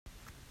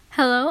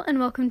Hello and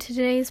welcome to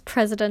today's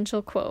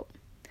presidential quote.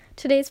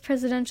 Today's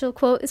presidential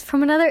quote is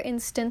from another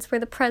instance where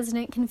the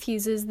president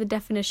confuses the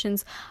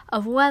definitions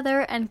of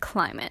weather and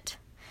climate.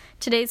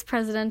 Today's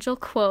presidential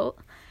quote,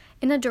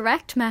 in a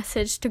direct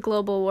message to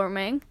global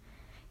warming,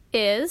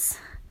 is,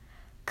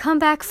 "Come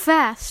back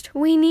fast,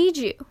 we need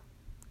you."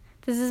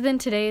 This has been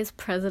today's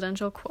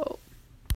presidential quote.